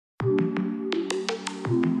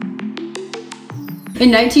In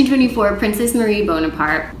 1924, Princess Marie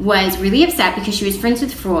Bonaparte was really upset because she was friends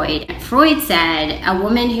with Freud. Freud said a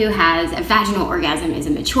woman who has a vaginal orgasm is a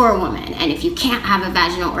mature woman, and if you can't have a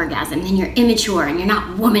vaginal orgasm, then you're immature and you're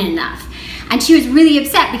not woman enough. And she was really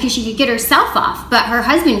upset because she could get herself off, but her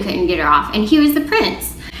husband couldn't get her off, and he was the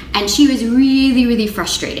prince. And she was really, really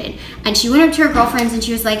frustrated. And she went up to her girlfriends and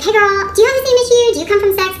she was like, "Hey girl, do you have the same issue? Do you come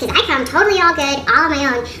from sex? Because I come totally all good, all on my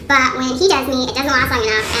own, but when he does me, it doesn't last long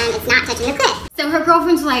enough and it's not touching the clit." So her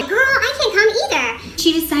girlfriends were like, "Girl, I can't come either."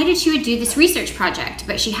 She decided she would do this research project,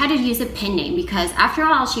 but she had to use a pen name because after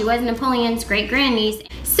all, she was Napoleon's great-grandniece.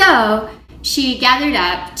 So she gathered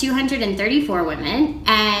up 234 women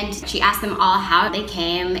and she asked them all how they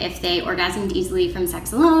came, if they orgasmed easily from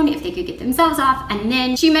sex alone, if they could get themselves off, and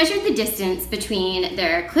then she measured the distance between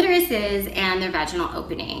their clitorises and their vaginal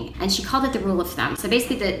opening, and she called it the rule of thumb. So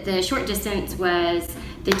basically the short distance was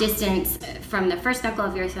the distance from the first knuckle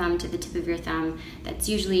of your thumb to the tip of your thumb. That's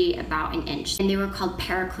usually about an inch, and they were called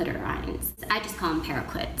paraclitorines. I just call them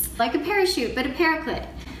paraclits. Like a parachute, but a paraclit.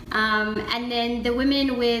 And then the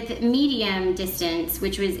women with medium distance,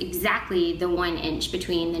 which was exactly the 1 inch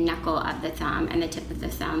between the knuckle of the thumb and the tip of the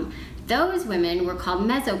thumb, those women were called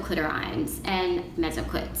mesoclitorines and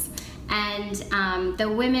mesoclits. And the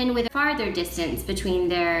women with farther distance between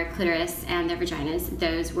their clitoris and their vaginas,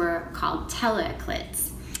 those were called teleclits.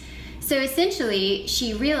 So essentially,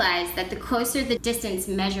 she realized that the closer the distance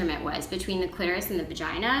measurement was between the clitoris and the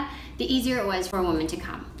vagina, the easier it was for a woman to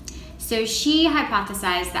come. So she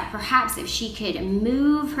hypothesized that perhaps if she could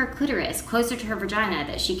move her clitoris closer to her vagina,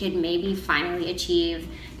 that she could maybe finally achieve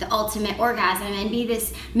the ultimate orgasm and be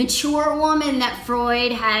this mature woman that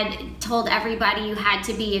Freud had told everybody you had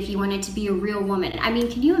to be if you wanted to be a real woman. I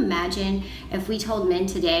mean, can you imagine if we told men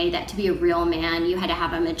today that to be a real man, you had to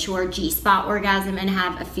have a mature G-spot orgasm and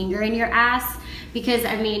have a finger in your ass? Because,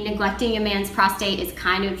 I mean, neglecting a man's prostate is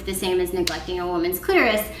kind of the same as neglecting a woman's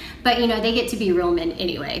clitoris, but you know, they get to be real men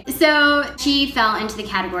anyway. So she fell into the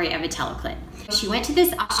category of a teleclit. She went to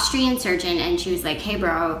this Austrian surgeon and she was like, "Hey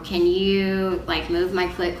bro, can you like move my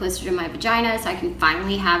clit closer to my vagina so I can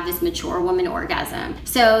finally have this mature woman orgasm?"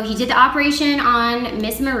 So he did the operation on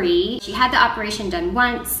Miss Marie. She had the operation done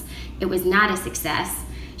once. It was not a success.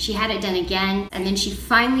 She had it done again, and then she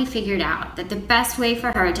finally figured out that the best way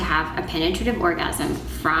for her to have a penetrative orgasm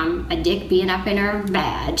from a dick being up in her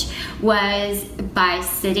vag was by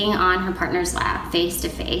sitting on her partner's lap, face to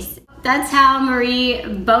face. That's how Marie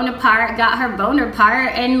Bonaparte got her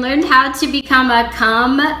Bonaparte and learned how to become a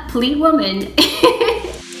complete woman.